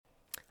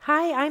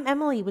Hi, I'm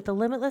Emily with the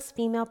Limitless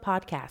Female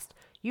Podcast.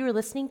 You are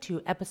listening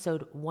to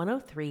episode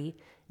 103,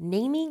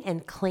 Naming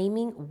and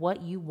Claiming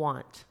What You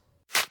Want.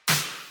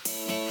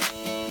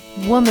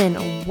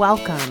 Woman,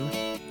 welcome.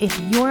 If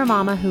you're a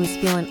mama who is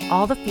feeling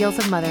all the feels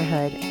of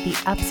motherhood, the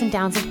ups and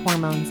downs of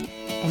hormones,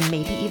 and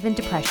maybe even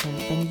depression,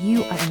 then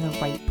you are in the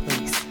right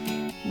place.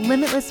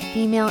 Limitless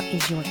Female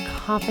is your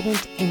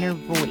confident inner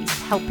voice,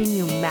 helping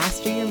you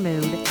master your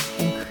mood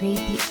and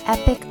create the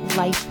epic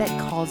life that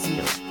calls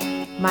you.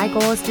 My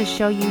goal is to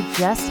show you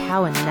just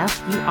how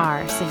enough you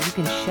are so you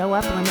can show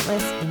up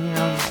limitless in your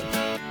own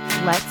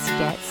life. Let's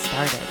get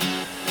started.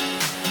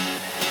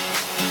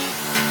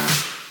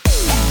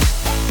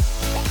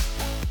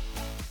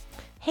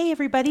 Hey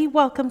everybody,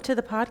 welcome to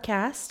the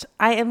podcast.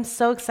 I am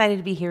so excited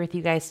to be here with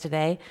you guys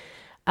today,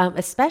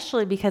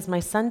 especially because my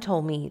son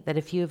told me that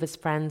a few of his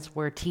friends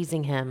were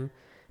teasing him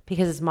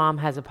because his mom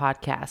has a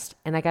podcast.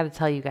 And I got to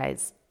tell you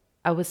guys,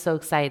 I was so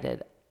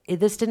excited.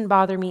 This didn't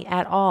bother me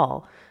at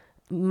all.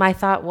 My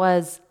thought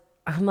was,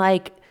 I'm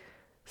like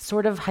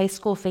sort of high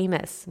school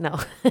famous. No,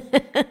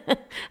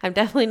 I'm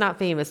definitely not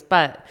famous,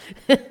 but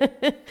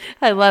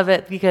I love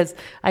it because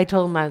I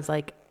told him, I was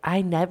like,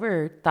 I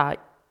never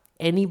thought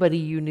anybody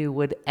you knew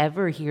would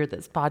ever hear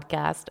this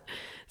podcast.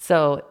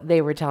 So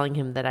they were telling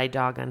him that I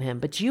dog on him,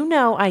 but you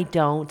know, I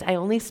don't. I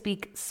only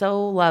speak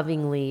so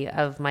lovingly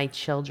of my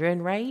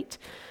children, right?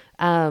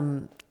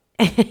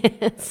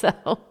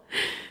 So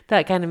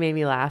that kind of made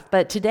me laugh.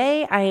 But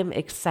today I am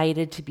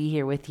excited to be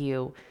here with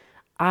you.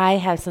 I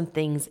have some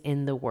things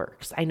in the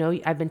works. I know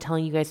I've been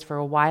telling you guys for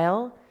a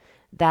while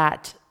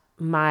that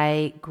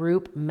my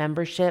group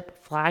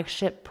membership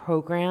flagship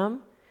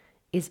program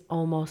is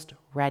almost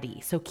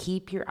ready. So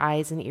keep your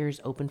eyes and ears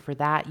open for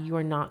that. You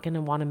are not going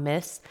to want to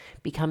miss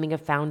becoming a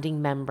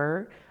founding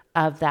member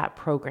of that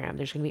program.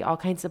 There's going to be all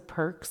kinds of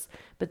perks,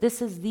 but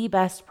this is the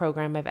best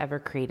program I've ever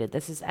created.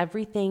 This is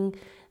everything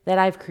that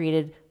I've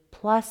created,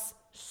 plus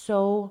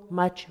so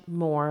much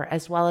more,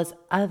 as well as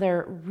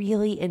other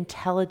really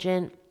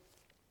intelligent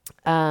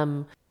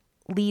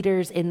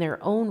leaders in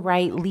their own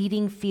right,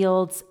 leading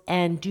fields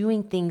and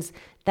doing things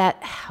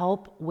that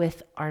help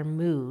with our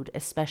mood,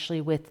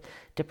 especially with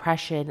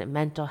depression,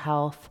 mental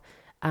health,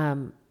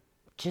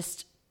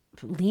 just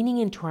leaning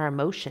into our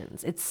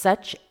emotions. It's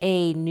such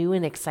a new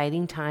and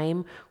exciting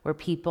time where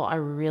people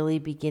are really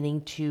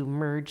beginning to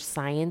merge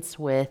science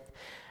with,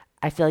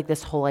 I feel like,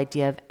 this whole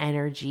idea of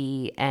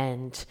energy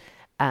and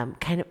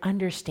kind of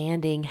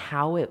understanding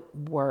how it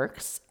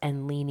works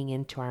and leaning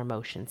into our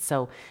emotions.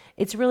 So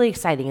it's really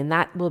exciting, and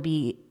that will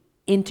be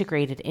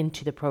integrated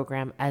into the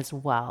program as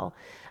well.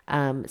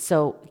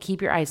 So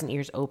keep your eyes and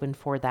ears open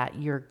for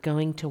that. You're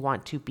going to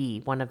want to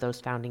be one of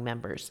those founding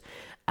members.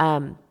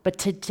 But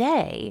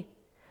today,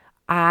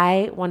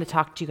 I want to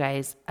talk to you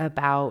guys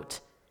about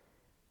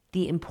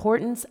the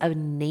importance of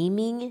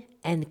naming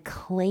and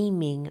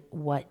claiming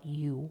what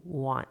you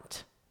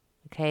want.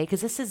 Okay?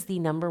 Because this is the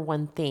number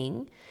one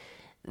thing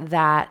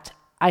that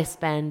I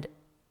spend,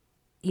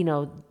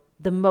 the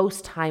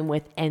most time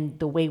with, and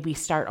the way we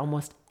start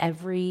almost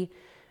every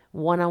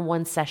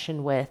one-on-one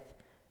session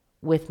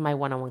with my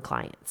one-on-one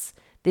clients.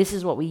 This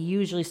is what we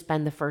usually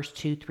spend the first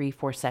 2, 3,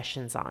 4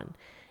 sessions on,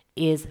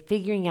 is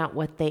figuring out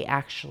what they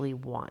actually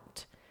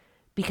want.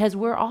 Because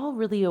we're all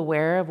really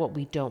aware of what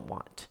we don't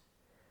want.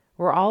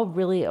 We're all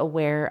really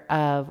aware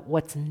of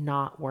what's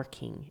not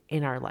working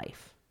in our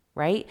life,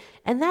 right?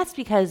 And that's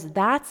because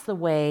that's the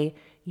way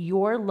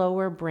your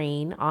lower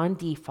brain on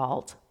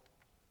default,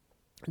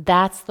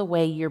 that's the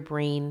way your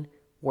brain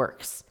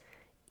works.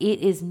 It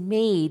is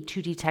made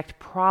to detect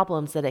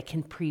problems that it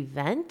can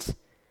prevent,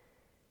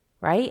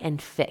 right, and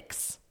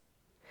fix.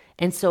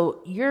 And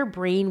so your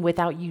brain,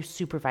 without you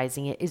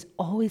supervising it, is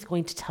always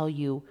going to tell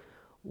you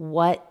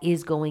what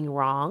is going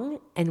wrong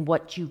and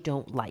what you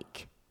don't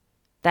like.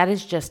 That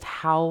is just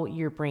how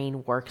your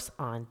brain works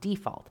on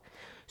default.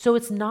 So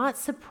it's not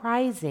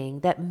surprising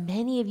that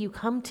many of you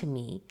come to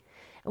me,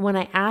 and when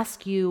I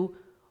ask you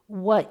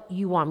what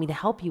you want me to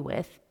help you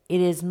with, it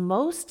is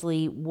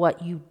mostly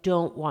what you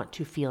don't want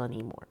to feel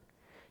anymore.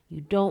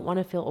 You don't want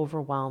to feel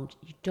overwhelmed.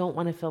 You don't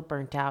want to feel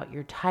burnt out.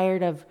 You're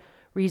tired of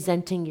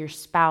resenting your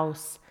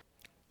spouse.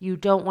 You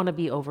don't want to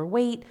be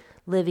overweight,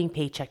 living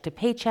paycheck to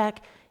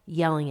paycheck,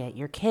 yelling at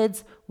your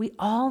kids. We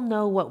all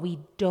know what we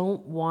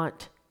don't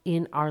want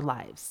in our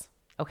lives,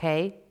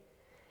 okay?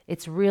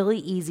 It's really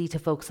easy to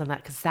focus on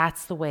that because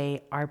that's the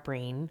way our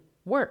brain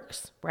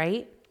works,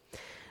 right?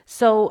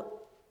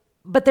 So,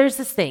 but there's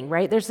this thing,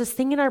 right? There's this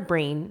thing in our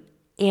brain,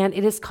 and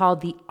it is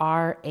called the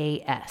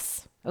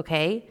RAS,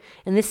 okay?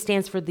 And this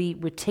stands for the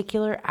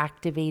reticular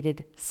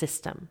activated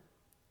system,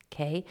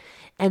 okay?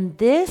 And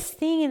this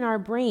thing in our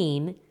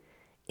brain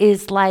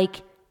is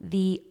like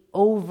the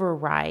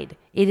override.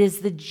 It is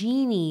the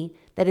genie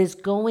that is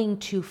going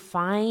to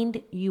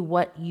find you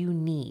what you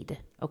need,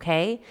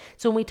 okay?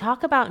 So when we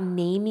talk about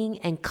naming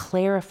and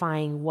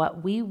clarifying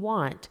what we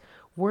want,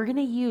 we're going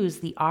to use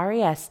the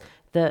RAS,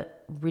 the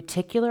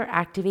reticular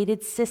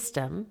activated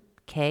system,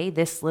 okay,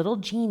 this little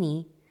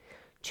genie,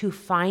 to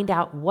find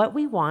out what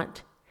we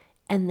want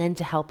and then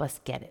to help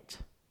us get it.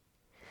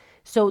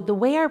 So the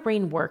way our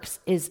brain works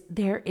is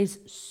there is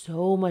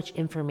so much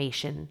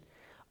information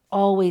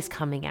always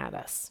coming at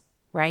us,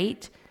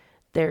 right?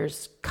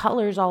 There's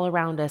colors all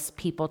around us,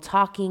 people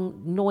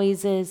talking,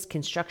 noises,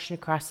 construction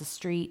across the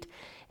street.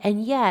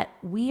 And yet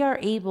we are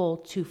able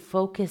to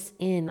focus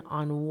in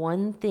on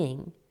one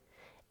thing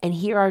and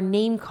hear our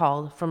name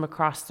called from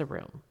across the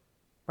room,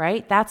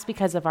 right? That's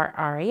because of our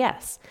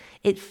RAS.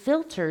 It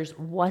filters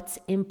what's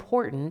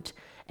important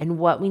and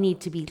what we need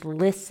to be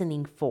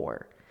listening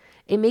for.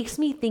 It makes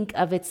me think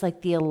of it's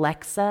like the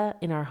Alexa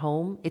in our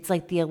home. It's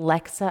like the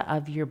Alexa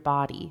of your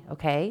body,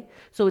 okay?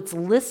 So it's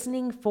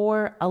listening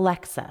for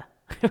Alexa,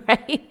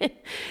 right?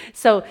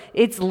 So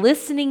it's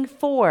listening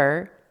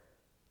for,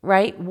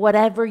 right,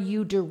 whatever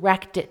you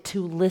direct it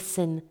to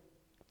listen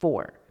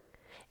for.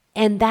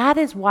 And that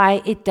is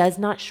why it does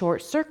not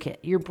short circuit.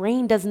 Your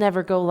brain doesn't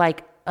ever go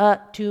like,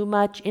 too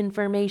much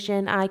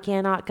information, I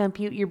cannot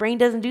compute. Your brain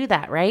doesn't do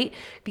that, right?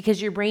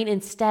 Because your brain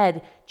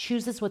instead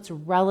chooses what's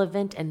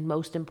relevant and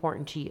most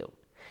important to you.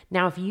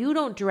 Now, if you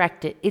don't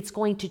direct it, it's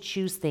going to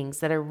choose things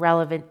that are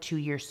relevant to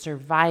your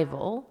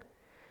survival,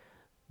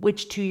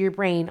 which to your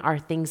brain are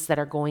things that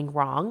are going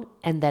wrong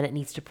and that it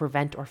needs to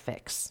prevent or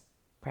fix,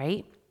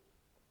 right?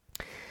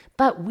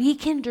 But we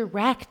can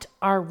direct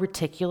our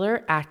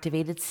reticular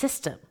activated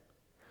system.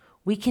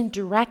 We can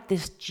direct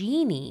this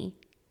genie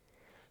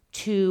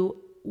to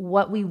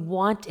what we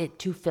want it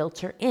to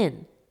filter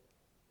in.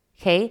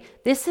 Okay,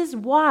 this is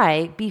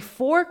why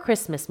before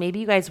Christmas, maybe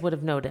you guys would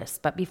have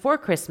noticed, but before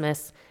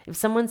Christmas, if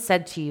someone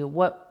said to you,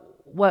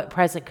 what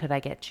present could I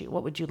get you?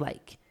 What would you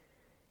like?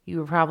 You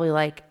were probably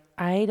like,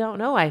 I don't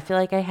know. I feel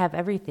like I have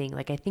everything.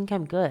 Like, I think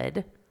I'm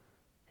good.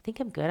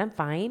 I'm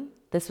fine.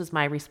 This was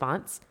my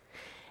response.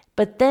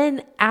 But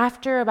then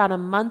after about a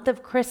month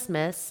of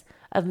Christmas,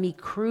 of me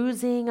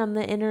cruising on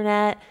the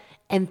internet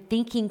and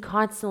thinking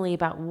constantly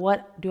about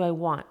what do I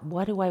want?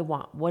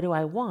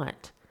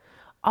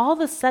 All of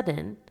a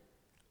sudden,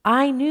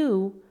 I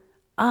knew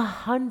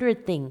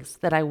 100 things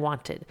that I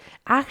wanted.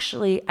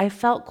 Actually, I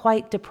felt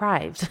quite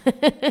deprived.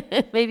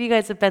 Maybe you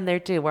guys have been there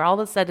too, where all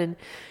of a sudden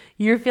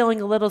you're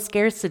feeling a little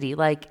scarcity,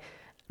 like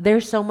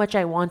there's so much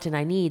I want and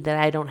I need that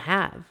I don't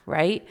have,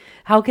 right?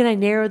 How can I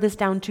narrow this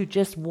down to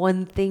just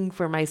one thing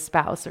for my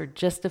spouse or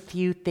just a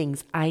few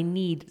things? I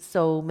need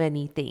so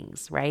many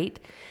things, right?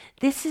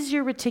 This is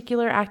your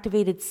reticular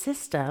activated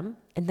system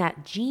and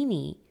that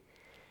genie.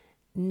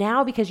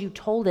 Now, because you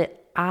told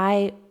it,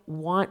 I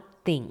want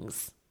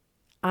things,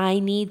 I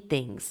need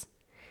things,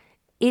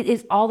 it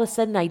is all of a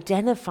sudden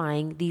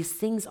identifying these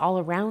things all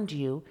around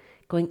you,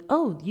 going,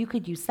 oh, you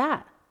could use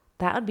that.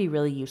 That would be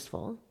really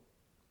useful.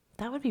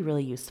 Let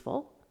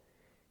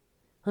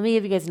me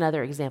give you guys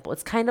another example.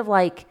 It's kind of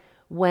like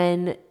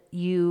when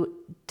you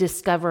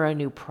discover a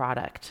new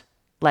product,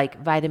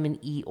 like vitamin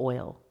E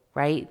oil,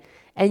 right?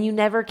 And you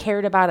never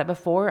cared about it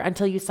before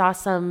until you saw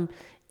some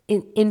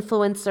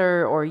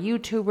influencer or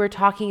YouTuber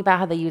talking about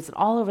how they use it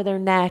all over their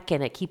neck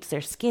and it keeps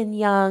their skin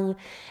young.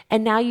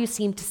 And now you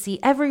seem to see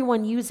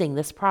everyone using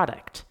this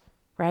product,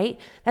 right?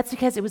 That's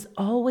because it was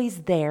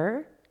always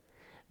there,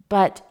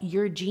 but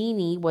your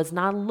genie was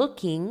not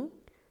looking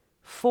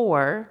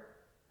for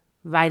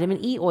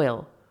vitamin E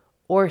oil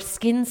or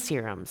skin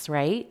serums,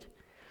 right?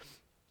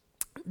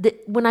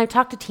 When I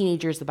talk to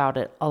teenagers about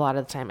it, a lot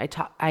of the time,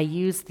 I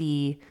use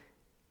the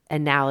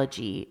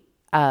analogy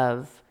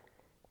of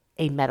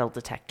a metal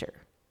detector,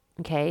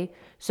 okay?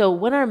 So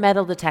when our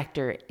metal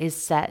detector is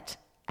set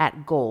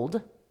at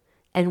gold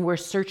and we're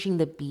searching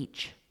the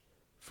beach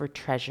for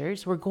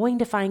treasures, we're going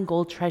to find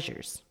gold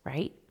treasures,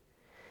 right?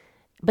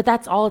 But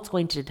that's all it's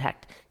going to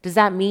detect. Does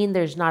that mean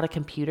there's not a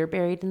computer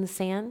buried in the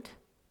sand?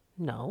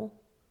 No.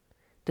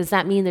 Does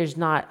that mean there's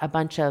not a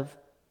bunch of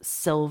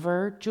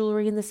silver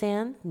jewelry in the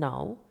sand?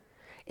 No.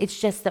 It's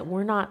just that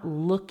we're not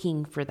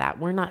looking for that.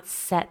 We're not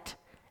set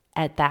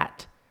at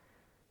that,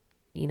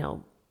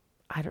 not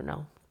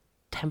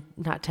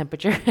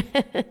temperature.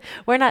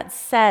 We're not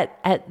set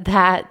at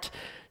that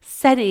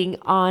setting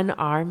on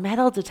our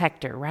metal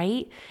detector,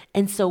 right?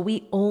 And so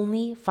we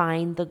only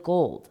find the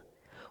gold.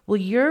 Well,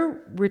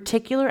 your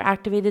reticular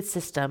activated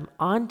system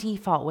on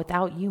default,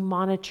 without you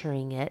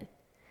monitoring it,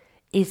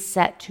 is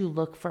set to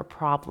look for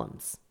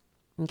problems,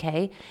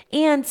 okay?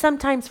 And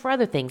sometimes for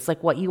other things,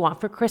 like what you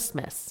want for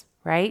Christmas,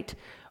 right?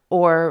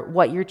 Or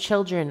what your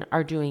children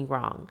are doing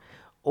wrong,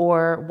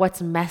 or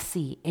what's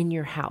messy in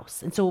your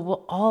house. And so it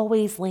will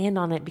always land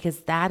on it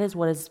because that is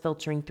what is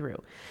filtering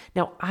through.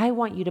 Now, I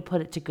want you to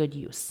put it to good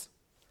use.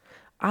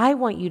 I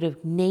want you to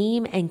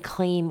name and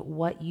claim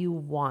what you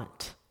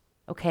want,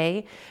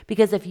 okay?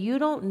 Because if you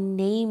don't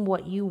name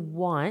what you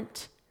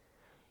want,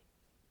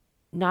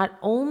 not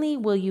only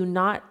will you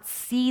not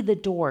see the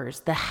doors,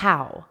 the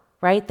how,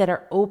 right, that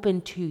are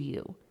open to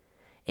you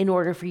in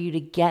order for you to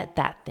get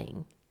that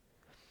thing,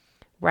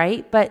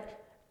 right? But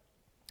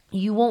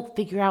you won't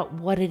figure out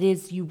what it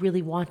is you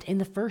really want in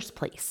the first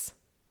place.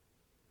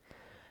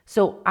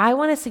 So I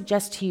want to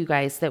suggest to you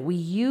guys that we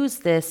use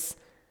this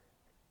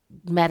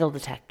metal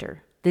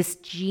detector, this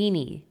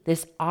genie,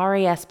 this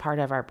RAS part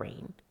of our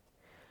brain,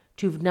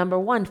 to, number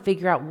one,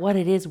 figure out what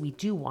it is we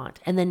do want.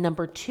 And then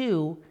number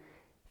two,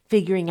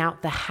 figuring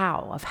out the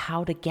how of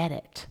how to get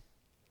it.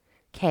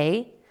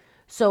 Okay?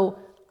 So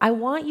I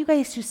want you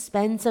guys to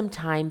spend some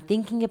time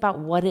thinking about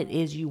what it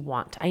is you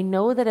want. I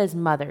know that as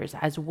mothers,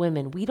 as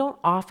women, we don't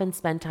often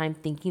spend time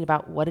thinking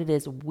about what it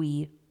is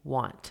we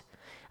want.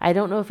 I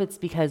don't know if it's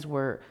because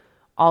we're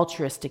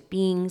altruistic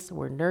beings,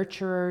 we're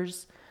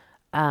nurturers,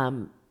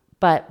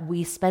 but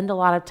we spend a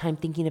lot of time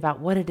thinking about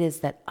what it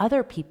is that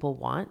other people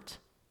want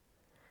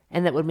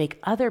and that would make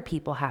other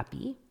people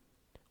happy,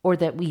 or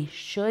that we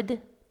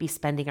should be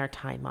spending our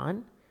time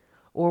on,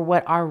 or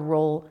what our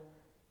role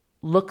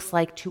looks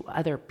like to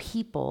other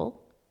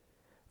people.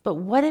 But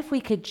what if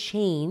we could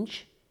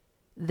change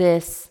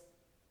this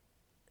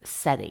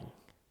setting?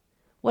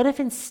 What if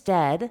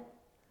instead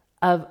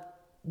of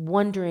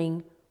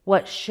wondering,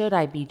 what should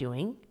I be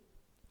doing,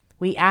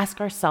 we ask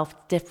ourselves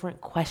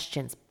different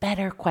questions,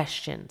 better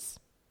questions,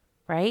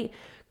 right?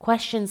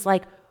 Questions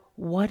like,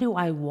 what do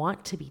I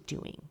want to be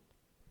doing?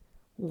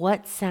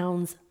 What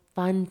sounds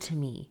fun to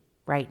me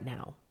right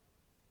now?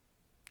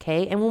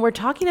 Okay. And when we're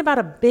talking about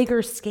a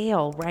bigger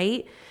scale,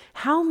 right?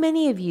 How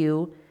many of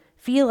you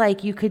feel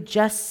like you could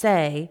just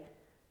say,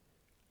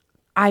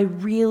 I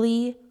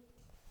really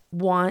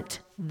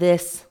want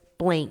this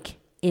blank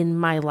in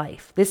my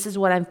life. This is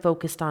what I'm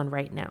focused on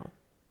right now,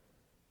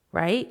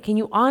 right? Can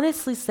you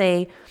honestly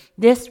say,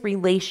 this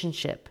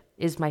relationship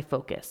is my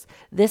focus.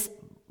 This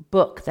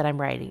book that I'm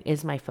writing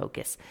is my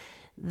focus.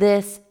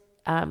 This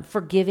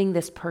forgiving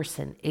this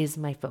person is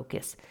my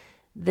focus.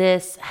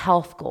 This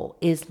health goal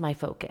is my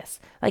focus.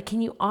 Like,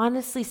 can you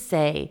honestly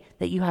say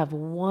that you have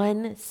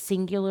one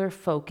singular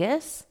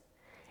focus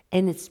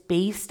and it's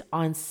based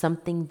on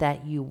something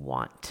that you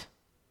want?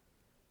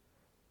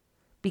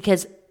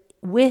 Because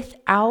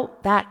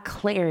without that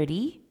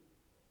clarity,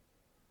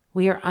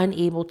 we are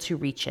unable to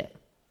reach it,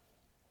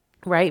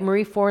 right?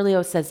 Marie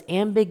Forleo says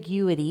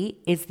ambiguity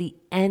is the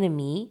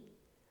enemy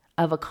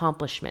of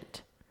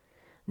accomplishment.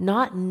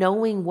 Not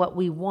knowing what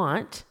we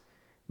want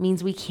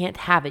means we can't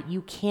have it.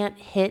 You can't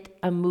hit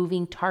a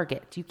moving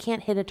target. You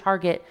can't hit a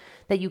target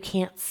that you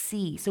can't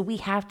see. So we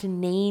have to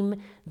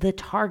name the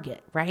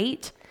target,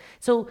 right?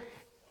 So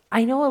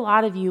I know a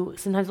lot of you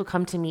sometimes will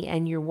come to me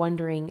and you're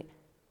wondering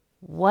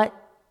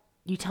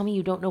you tell me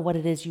you don't know what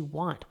it is you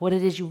want, what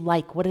it is you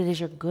like, what it is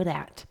you're good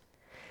at.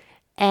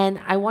 And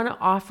I want to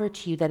offer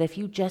to you that if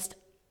you just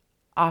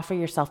offer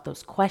yourself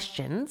those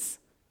questions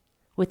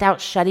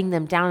without shutting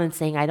them down and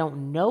saying, I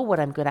don't know what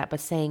I'm good at, but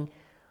saying,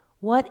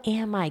 what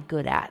am I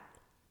good at?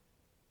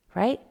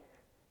 Right?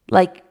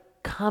 Like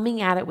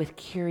coming at it with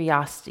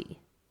curiosity.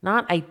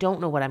 Not, I don't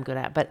know what I'm good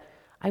at, but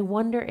I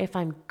wonder if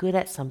I'm good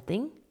at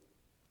something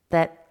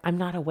that I'm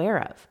not aware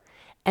of.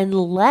 And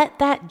let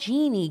that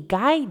genie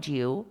guide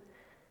you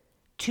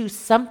to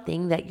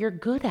something that you're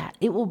good at.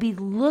 It will be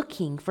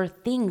looking for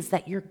things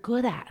that you're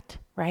good at,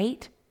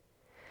 right?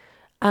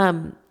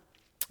 In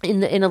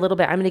a little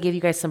bit, I'm going to give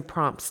you guys some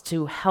prompts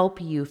to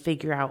help you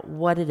figure out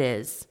what it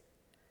is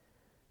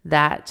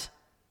that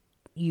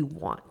you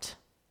want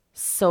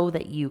so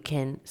that you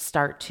can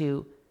start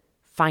to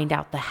find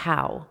out the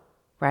how,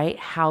 right?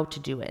 How to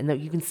do it. And that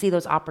you can see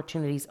those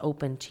opportunities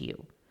open to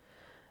you.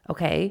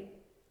 Okay?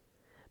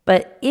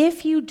 But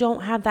if you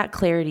don't have that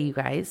clarity, you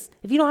guys,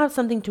 if you don't have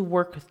something to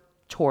work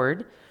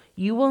toward,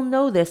 you will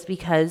know this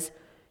because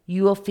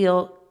you will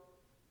feel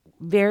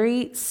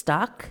very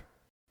stuck.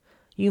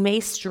 You may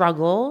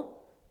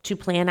struggle to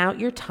plan out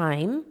your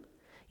time.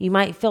 You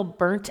might feel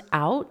burnt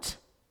out,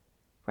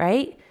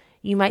 right?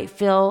 You might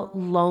feel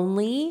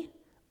lonely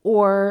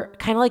or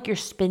kind of like you're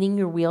spinning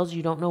your wheels.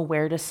 You don't know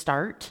where to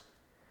start,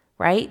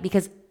 right?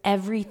 Because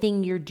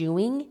everything you're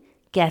doing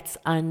gets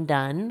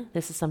undone.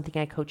 This is something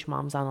I coach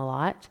moms on a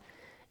lot.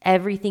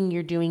 Everything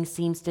you're doing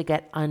seems to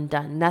get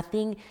undone.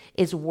 Nothing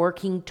is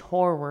working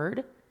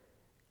toward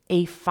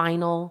a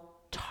final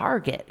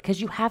target because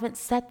you haven't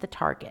set the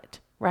target,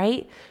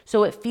 right?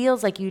 So it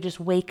feels like you just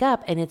wake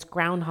up and it's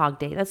Groundhog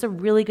Day. That's a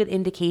really good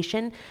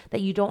indication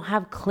that you don't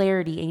have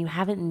clarity and you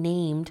haven't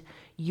named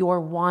your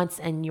wants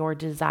and your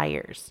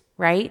desires,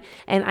 right?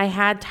 And I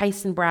had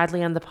Tyson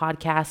Bradley on the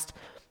podcast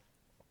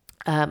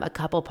a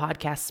couple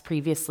podcasts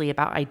previously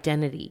about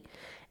identity.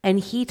 And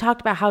he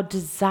talked about how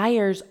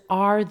desires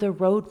are the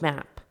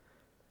roadmap,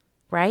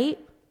 right?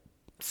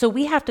 So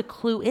we have to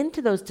clue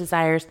into those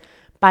desires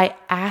by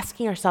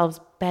asking ourselves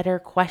better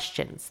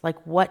questions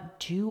like, what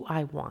do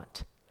I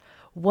want?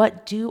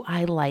 What do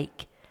I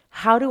like?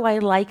 How do I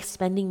like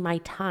spending my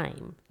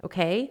time?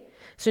 Okay.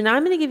 So now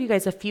I'm going to give you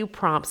guys a few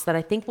prompts that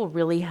I think will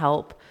really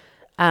help.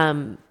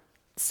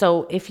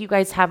 So if you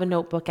guys have a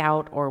notebook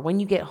out or when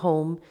you get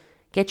home,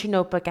 get your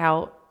notebook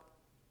out,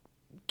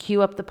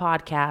 cue up the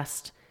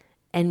podcast,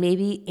 and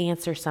maybe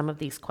answer some of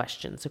these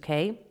questions,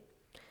 okay?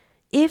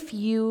 If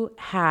you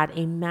had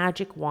a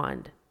magic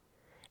wand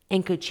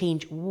and could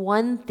change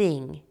one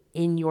thing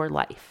in your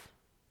life,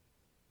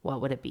 what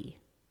would it be?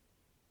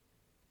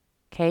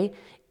 Okay?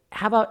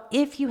 How about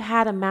if you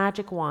had a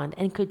magic wand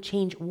and could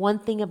change one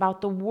thing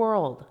about the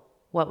world,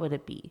 what would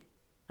it be?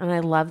 And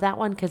I love that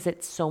one because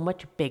it's so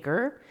much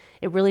bigger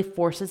It really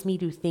forces me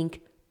to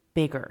think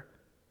bigger,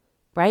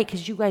 right?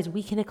 Because you guys,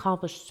 we can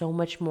accomplish so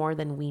much more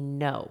than we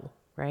know,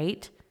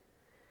 right?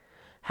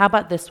 How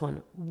about this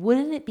one?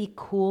 Wouldn't it be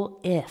cool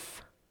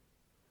if?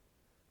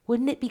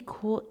 Wouldn't it be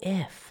cool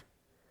if?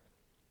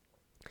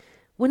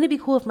 Wouldn't it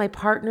be cool if my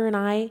partner and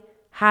I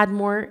had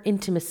more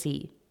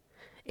intimacy?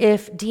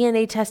 If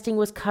DNA testing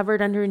was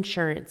covered under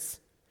insurance?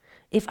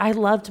 If I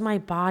loved my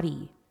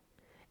body?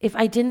 If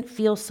I didn't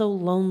feel so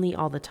lonely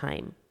all the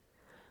time?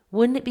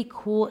 Wouldn't it be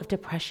cool if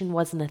depression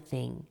wasn't a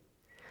thing?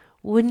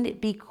 Wouldn't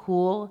it be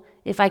cool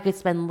if I could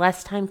spend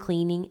less time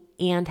cleaning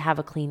and have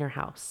a cleaner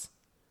house?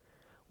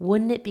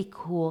 Wouldn't it be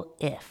cool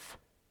if?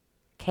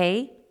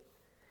 Okay?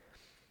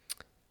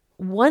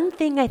 One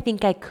thing I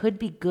think I could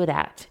be good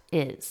at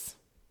is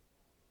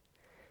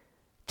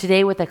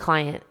today with a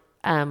client,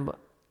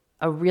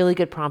 a really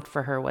good prompt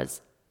for her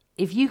was,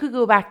 if you could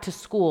go back to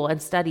school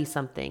and study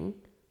something,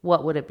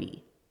 what would it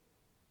be?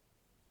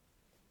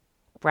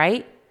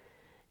 Right?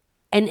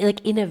 And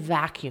like in a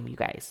vacuum, you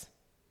guys.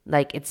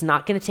 Like it's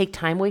not going to take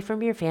time away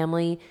from your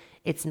family.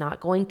 It's not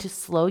going to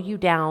slow you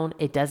down.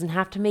 It doesn't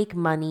have to make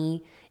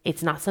money.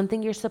 It's not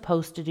something you're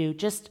supposed to do.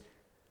 Just,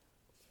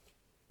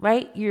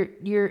 right?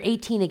 You're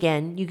 18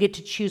 again. You get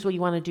to choose what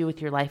you want to do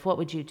with your life. What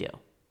would you do?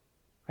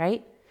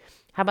 Right?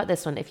 How about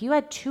this one? If you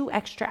had 2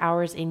 extra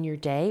hours in your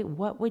day,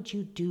 what would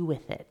you do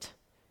with it?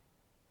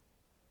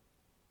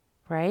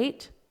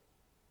 Right?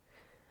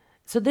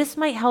 So this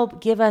might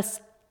help give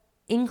us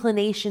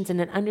inclinations and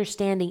an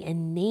understanding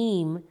and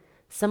name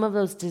some of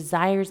those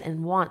desires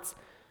and wants,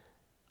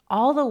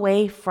 all the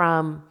way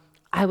from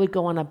I would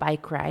go on a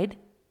bike ride,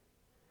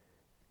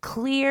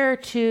 clear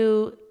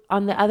to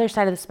on the other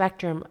side of the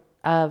spectrum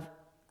of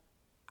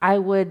I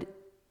would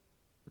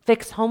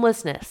fix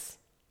homelessness,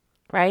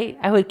 right?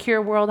 I would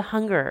cure world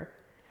hunger.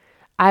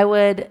 I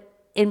would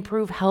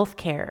improve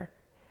healthcare.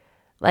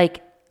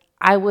 Like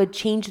I would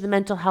change the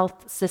mental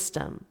health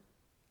system,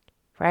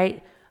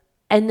 right?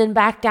 And then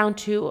back down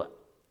to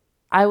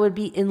I would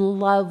be in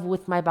love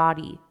with my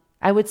body.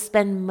 I would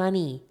spend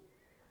money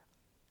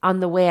on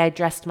the way I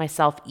dressed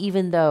myself,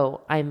 even though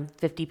I'm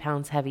 50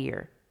 pounds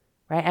heavier,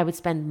 right? I would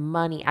spend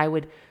money. I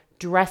would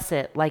dress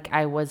it like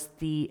I was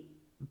the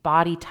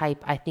body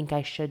type I think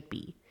I should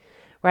be,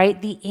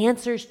 right? The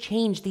answers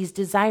change. These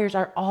desires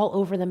are all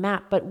over the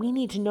map, but we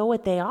need to know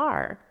what they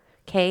are,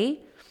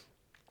 okay?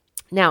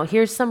 Now,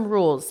 here's some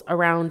rules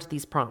around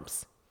these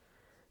prompts.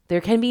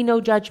 There can be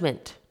no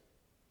judgment,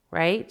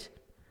 right?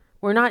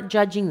 We're not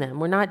judging them.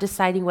 We're not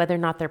deciding whether or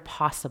not they're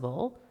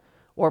possible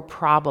or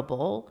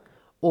probable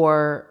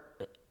or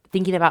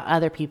thinking about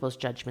other people's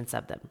judgments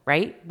of them,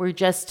 right?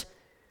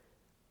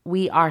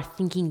 We are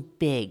thinking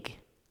big.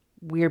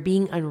 We're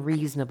being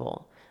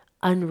unreasonable,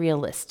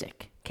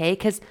 unrealistic, okay?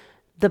 Because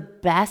the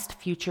best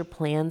future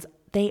plans,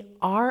 they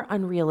are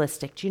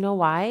unrealistic. Do you know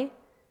why?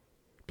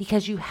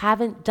 Because you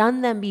haven't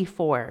done them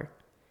before.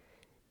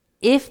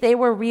 If they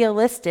were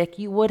realistic,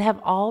 you would have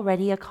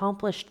already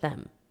accomplished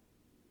them,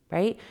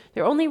 right?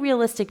 They're only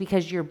realistic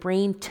because your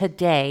brain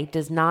today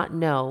does not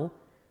know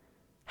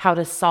how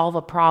to solve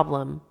a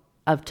problem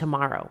of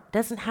tomorrow. It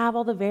doesn't have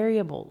all the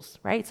variables,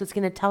 right? So it's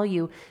going to tell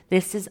you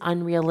this is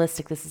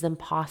unrealistic, this is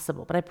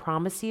impossible. But I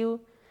promise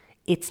you,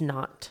 it's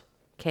not,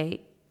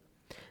 okay?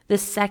 The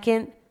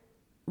second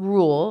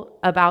rule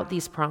about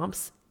these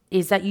prompts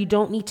is that you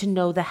don't need to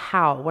know the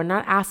how. We're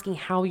not asking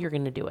how you're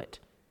going to do it.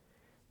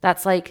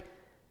 That's like,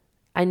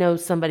 I know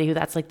somebody who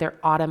that's like their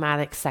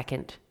automatic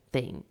second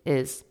thing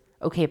is,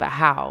 okay, but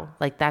how?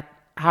 Like that,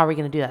 how are we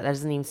going to do that? That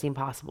doesn't even seem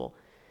possible.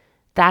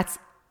 That's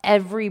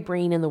every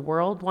brain in the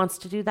world wants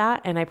to do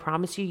that. And I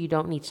promise you, you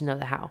don't need to know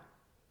the how.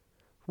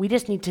 We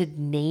just need to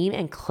name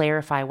and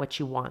clarify what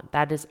you want.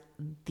 That is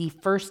the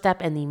first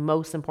step and the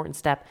most important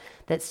step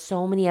that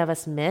so many of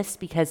us miss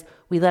because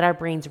we let our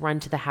brains run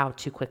to the how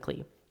too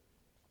quickly.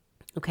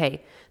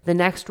 Okay, the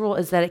next rule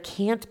is that it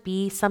can't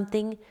be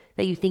something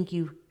that you think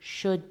you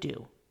should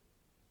do,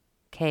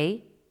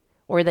 okay,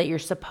 or that you're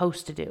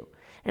supposed to do.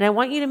 And I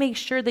want you to make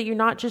sure that you're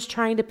not just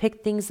trying to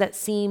pick things that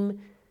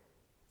seem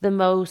the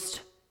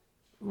most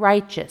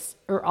righteous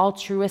or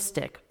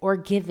altruistic or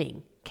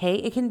giving, okay?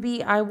 It can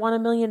be, I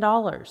want $1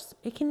 million.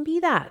 It can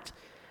be that.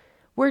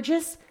 We're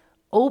just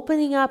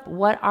opening up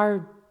what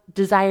our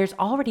desires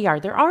already are.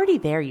 They're already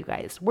there, you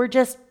guys. We're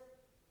just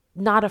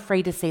not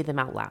afraid to say them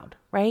out loud,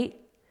 right?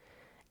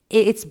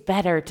 It's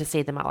better to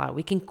say them out loud.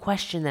 We can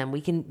question them.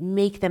 We can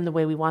make them the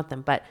way we want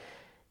them. But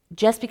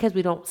just because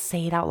we don't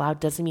say it out loud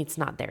doesn't mean it's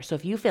not there. So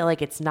if you feel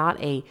like it's not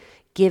a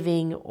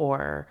giving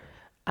or,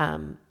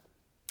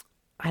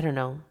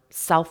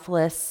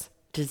 selfless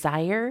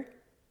desire,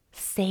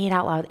 say it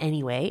out loud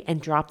anyway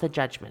and drop the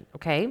judgment,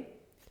 okay?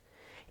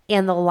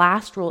 And the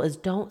last rule is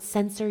don't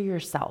censor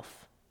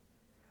yourself.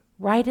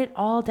 Write it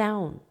all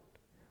down.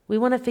 We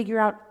want to figure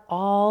out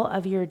all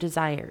of your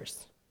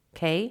desires,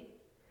 okay?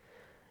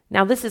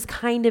 Now, this is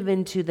kind of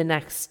into the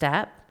next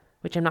step,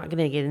 which I'm not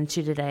going to get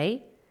into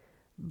today,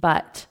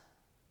 but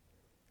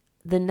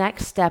the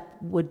next step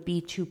would be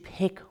to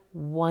pick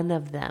one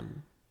of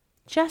them,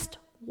 just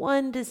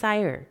one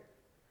desire.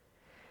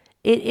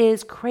 It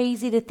is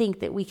crazy to think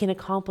that we can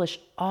accomplish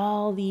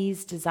all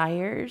these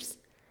desires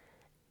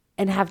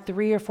and have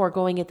 3 or 4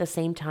 going at the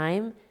same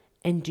time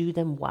and do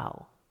them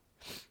well.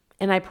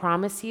 And I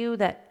promise you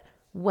that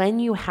when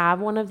you have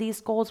one of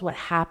these goals, what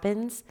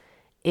happens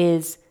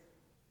is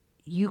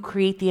you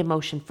create the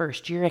emotion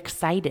first. You're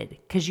excited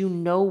because you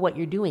know what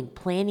you're doing.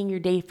 Planning your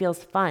day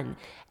feels fun.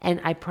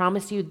 And I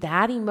promise you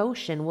that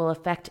emotion will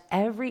affect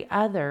every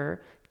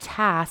other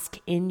task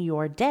in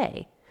your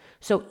day.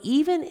 So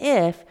even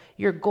if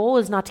your goal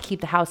is not to keep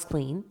the house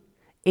clean,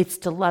 it's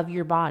to love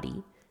your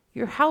body,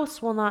 your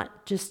house will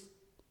not just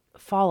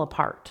fall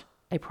apart.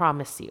 I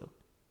promise you.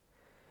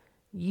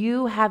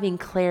 You having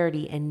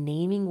clarity and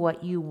naming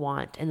what you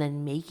want and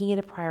then making it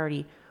a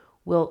priority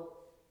will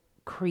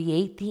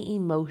create the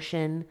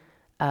emotion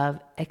of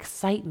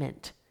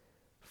excitement,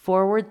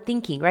 forward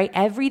thinking, right?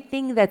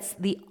 Everything that's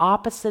the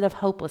opposite of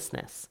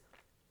hopelessness,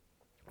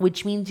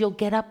 which means you'll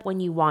get up when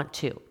you want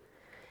to,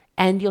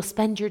 and you'll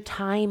spend your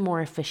time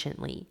more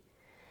efficiently,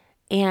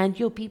 and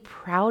you'll be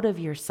proud of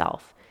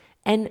yourself.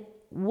 And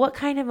what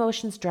kind of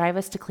emotions drive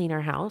us to clean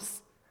our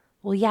house?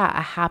 Well, yeah,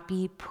 a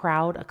happy,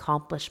 proud,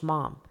 accomplished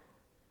mom.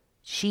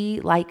 She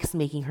likes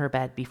making her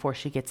bed before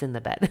she gets in the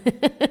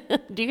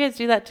bed. Do you guys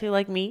do that too,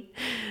 like me?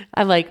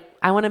 I'm like,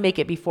 I want to make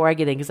it before I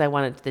get in because I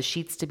want the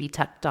sheets to be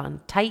tucked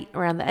on tight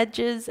around the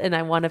edges and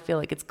I want to feel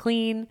like it's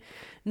clean.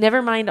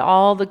 Never mind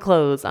all the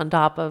clothes on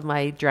top of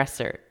my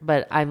dresser.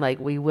 But I'm like,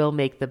 we will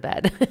make the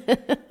bed.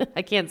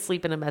 I can't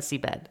sleep in a messy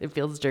bed. It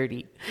feels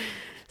dirty.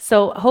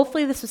 So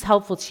hopefully this was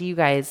helpful to you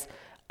guys.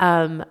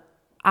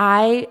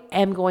 I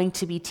am going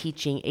to be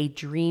teaching a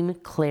dream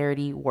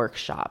clarity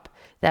workshop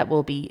that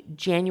will be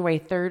January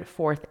 3rd,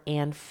 4th,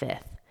 and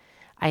 5th.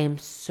 I am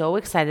so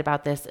excited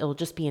about this. It will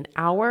just be an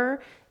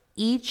hour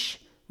each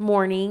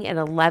morning at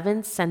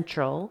 11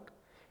 Central.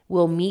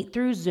 We'll meet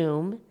through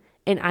Zoom,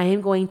 and I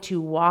am going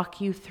to walk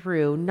you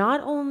through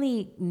not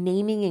only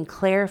naming and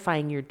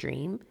clarifying your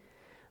dream,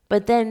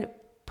 but then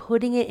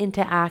putting it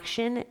into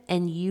action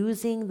and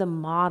using the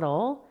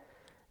model,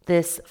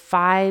 this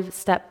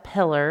 5-step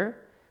pillar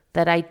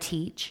that I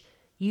teach,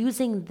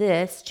 using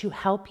this to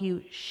help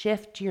you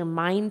shift your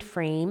mind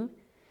frame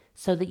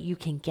so that you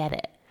can get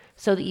it,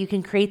 so that you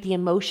can create the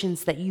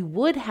emotions that you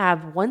would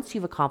have once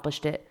you've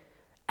accomplished it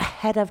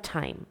ahead of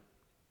time,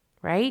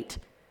 right?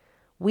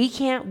 We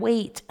can't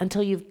wait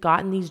until you've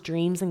gotten these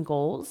dreams and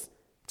goals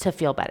to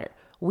feel better.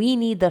 We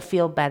need to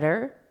feel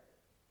better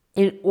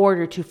in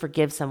order to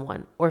forgive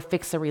someone or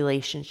fix a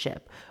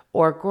relationship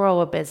or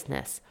grow a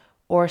business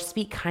or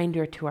speak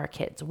kinder to our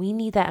kids. We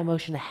need that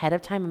emotion ahead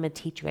of time. I'm going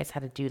to teach you guys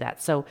how to do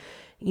that. So,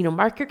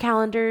 mark your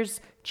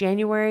calendars,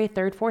 January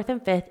 3rd, 4th,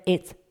 and 5th.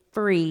 It's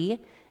free.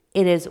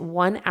 It is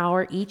 1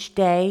 hour each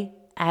day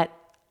at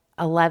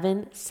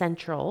 11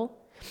 Central.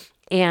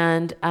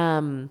 And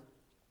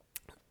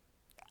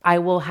I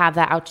will have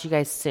that out to you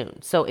guys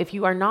soon. So if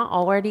you are not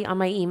already on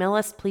my email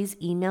list, please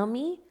email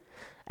me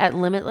at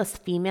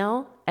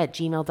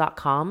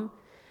limitlessfemale@gmail.com.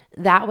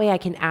 That way I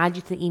can add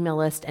you to the email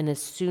list. And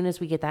as soon as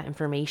we get that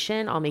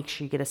information, I'll make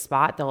sure you get a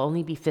spot. There'll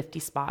only be 50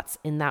 spots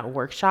in that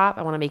workshop.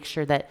 I want to make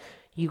sure that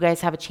you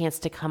guys have a chance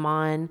to come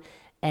on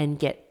and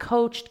get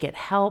coached, get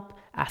help,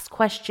 ask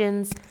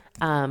questions,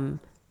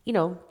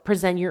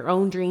 present your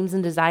own dreams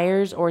and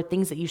desires or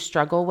things that you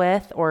struggle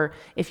with. Or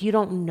if you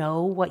don't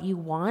know what you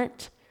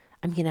want,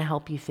 I'm going to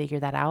help you figure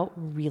that out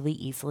really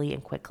easily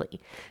and quickly.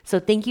 So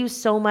thank you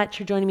so much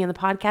for joining me on the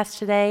podcast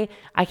today.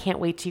 I can't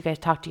wait to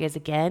talk to you guys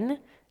again.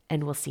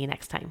 And we'll see you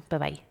next time.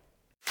 Bye-bye.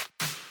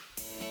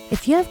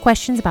 If you have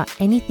questions about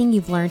anything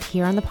you've learned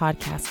here on the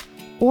podcast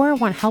or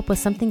want help with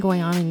something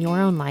going on in your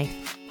own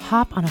life,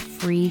 hop on a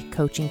free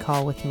coaching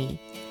call with me.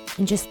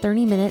 In just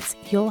 30 minutes,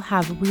 you'll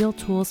have real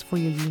tools for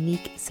your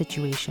unique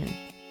situation.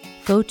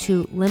 Go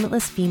to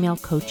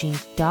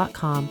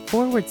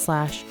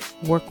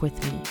limitlessfemalecoaching.com/work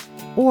with me,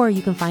 or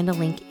you can find a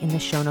link in the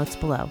show notes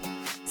below.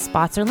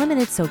 Spots are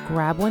limited, so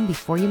grab one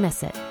before you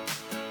miss it.